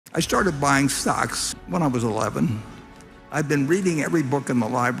I started buying stocks when I was 11. I'd been reading every book in the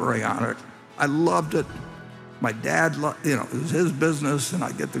library on it. I loved it. My dad, it was his business, and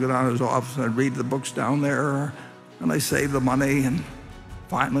I'd get to go down to his office and I'd read the books down there, and I saved the money, and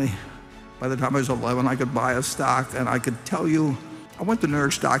finally, by the time I was 11, I could buy a stock, and I could tell you, I went to New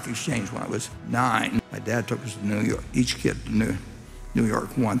York Stock Exchange when I was 9. My dad took us to New York, each kid to New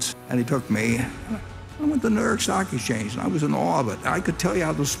York once, and he took me. I went to the New York Stock Exchange, and I was in awe of it. I could tell you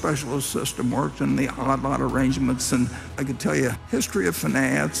how the specialist system worked and the odd lot arrangements, and I could tell you history of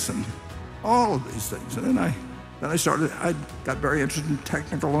finance and all of these things. And then I got very interested in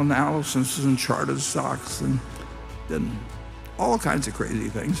technical analysis and charted stocks, and then all kinds of crazy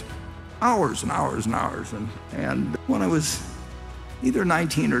things, hours and hours and hours. And when I was either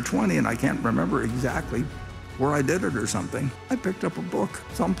 19 or 20, and I can't remember exactly where I did it or something, I picked up a book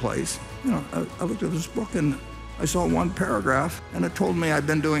someplace. I looked at this book and I saw one paragraph, and it told me I'd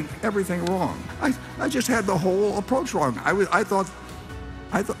been doing everything wrong. I just had the whole approach wrong. I thought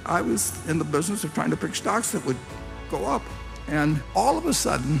I was in the business of trying to pick stocks that would go up. And all of a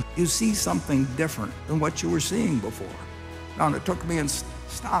sudden, you see something different than what you were seeing before. Now, it took me in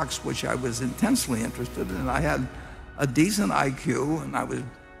stocks, which I was intensely interested in. I had a decent IQ, and I was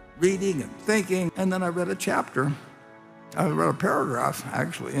reading and thinking, and then I read a chapter. I read a paragraph,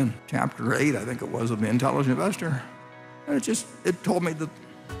 actually, in chapter 8, I think it was, of The Intelligent Investor. And it told me that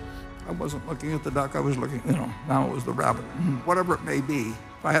I wasn't looking at the duck, I was looking, now it was the rabbit, whatever it may be.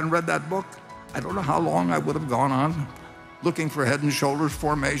 If I hadn't read that book, I don't know how long I would have gone on looking for head and shoulders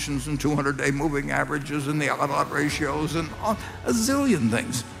formations and 200-day moving averages and the odd-lot ratios and a zillion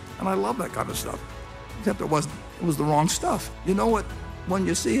things. And I love that kind of stuff, except it was the wrong stuff. You know it when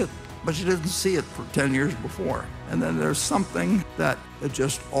you see it, but you didn't see it for 10 years before. And then there's something that it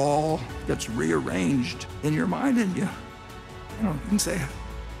just all gets rearranged in your mind, and you can say,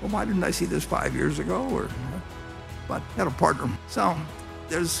 well, why didn't I see this 5 years ago? But I had a partner. So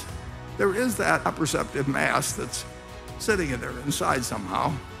there is that apperceptive mass that's sitting in there inside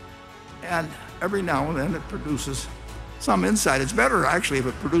somehow, and every now and then it produces some insight. It's better, actually, if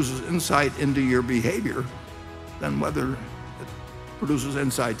it produces insight into your behavior than whether it produces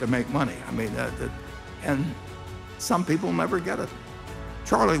insight to make money. I mean, and some people never get it.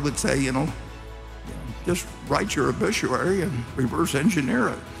 Charlie would say, just write your obituary and reverse engineer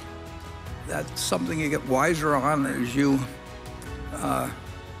it. That's something you get wiser on as you go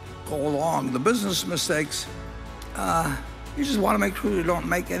along. The business mistakes, you just want to make sure you don't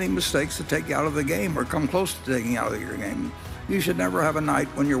make any mistakes that take you out of the game or come close to taking you out of your game. You should never have a night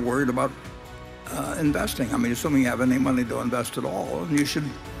when you're worried about investing. I mean, assuming you have any money to invest at all, and you should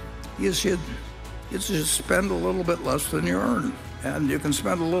spend a little bit less than you earn, and you can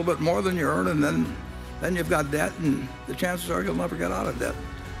spend a little bit more than you earn, and then you've got debt, and the chances are you'll never get out of debt.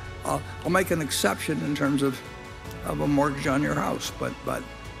 I'll make an exception in terms of a mortgage on your house, but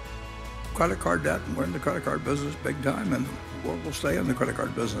credit card debt, and we're in the credit card business big time, and we'll stay in the credit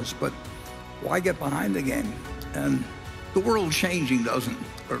card business. But why get behind the game? And the world changing doesn't,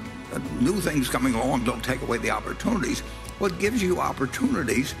 or new things coming along don't take away the opportunities. What gives you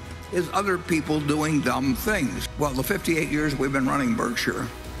opportunities is other people doing dumb things. Well, the 58 years we've been running Berkshire,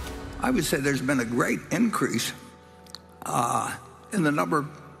 I would say there's been a great increase in the number of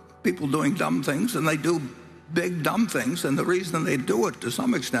people doing dumb things, and they do big dumb things, and the reason they do it to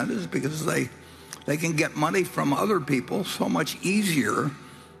some extent is because they can get money from other people so much easier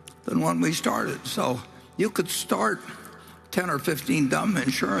than when we started. So you could start 10 or 15 dumb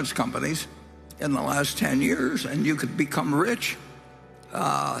insurance companies in the last 10 years, and you could become rich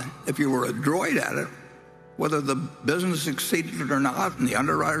if you were adroit at it, whether the business succeeded or not, and the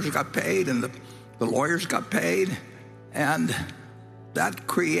underwriters got paid and the lawyers got paid. And that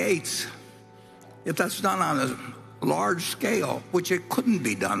creates, if that's done on a large scale, which it couldn't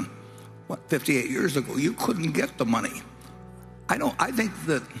be done 58 years ago, you couldn't get the money. I think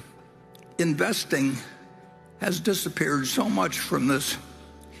that investing has disappeared so much from this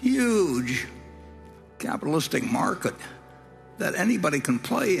huge capitalistic market that anybody can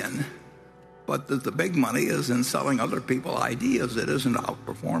play in, but that the big money is in selling other people ideas that isn't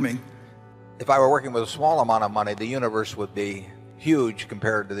outperforming. If I were working with a small amount of money, the universe would be huge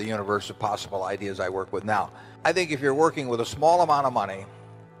compared to the universe of possible ideas I work with now. I think if you're working with a small amount of money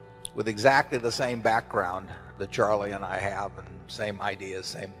with exactly the same background that Charlie and I have, and same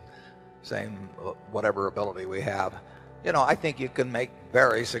ideas, same whatever ability we have, I think you can make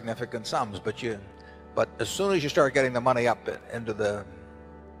very significant sums. But as soon as you start getting the money up into the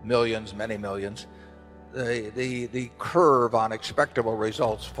millions, many millions, the curve on expectable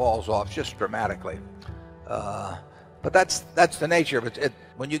results falls off just dramatically. But that's the nature of it.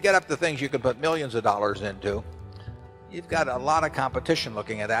 When you get up to things you can put millions of dollars into, you've got a lot of competition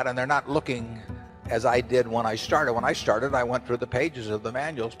looking at that, and they're not looking as I did when I started. When I started, I went through the pages of the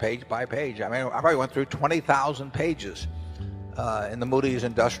manuals page by page. I mean, I probably went through 20,000 pages in the Moody's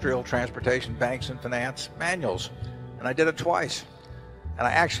Industrial, Transportation, Banks, and Finance manuals, and I did it twice. And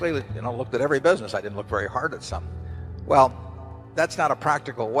I actually, looked at every business. I didn't look very hard at some. Well, that's not a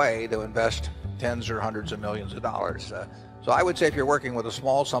practical way to invest tens or hundreds of millions of dollars. So I would say if you're working with a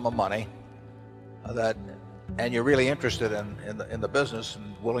small sum of money and you're really interested in the business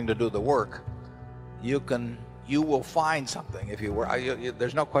and willing to do the work, you will find something. If you were,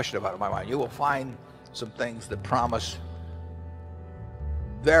 there's no question about it in my mind. You will find some things that promise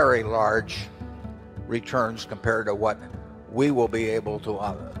very large returns compared to what we will be able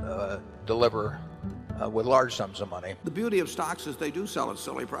to deliver with large sums of money. The beauty of stocks is they do sell at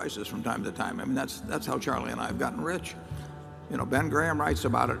silly prices from time to time. I mean, that's how Charlie and I have gotten rich. Ben Graham writes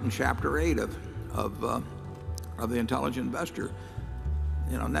about it in Chapter 8 of The Intelligent Investor.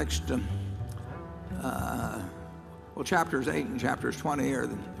 Chapters 8 and chapters 20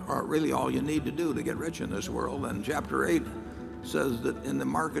 are really all you need to do to get rich in this world. And Chapter 8 says that in the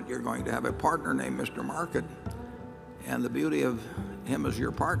market you're going to have a partner named Mr. Market. And the beauty of him as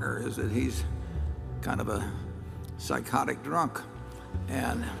your partner is that he's kind of a psychotic drunk.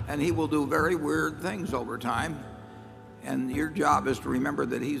 And he will do very weird things over time. And your job is to remember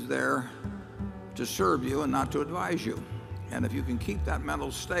that he's there to serve you and not to advise you. And if you can keep that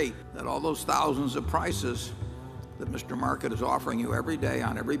mental state, that all those thousands of prices that Mr. Market is offering you every day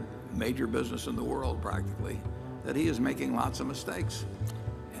on every major business in the world practically, that he is making lots of mistakes.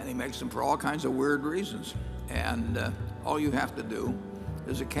 And he makes them for all kinds of weird reasons. And all you have to do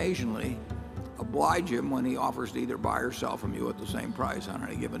is occasionally oblige him when he offers to either buy or sell from you at the same price on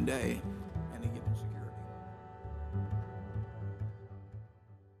any given day.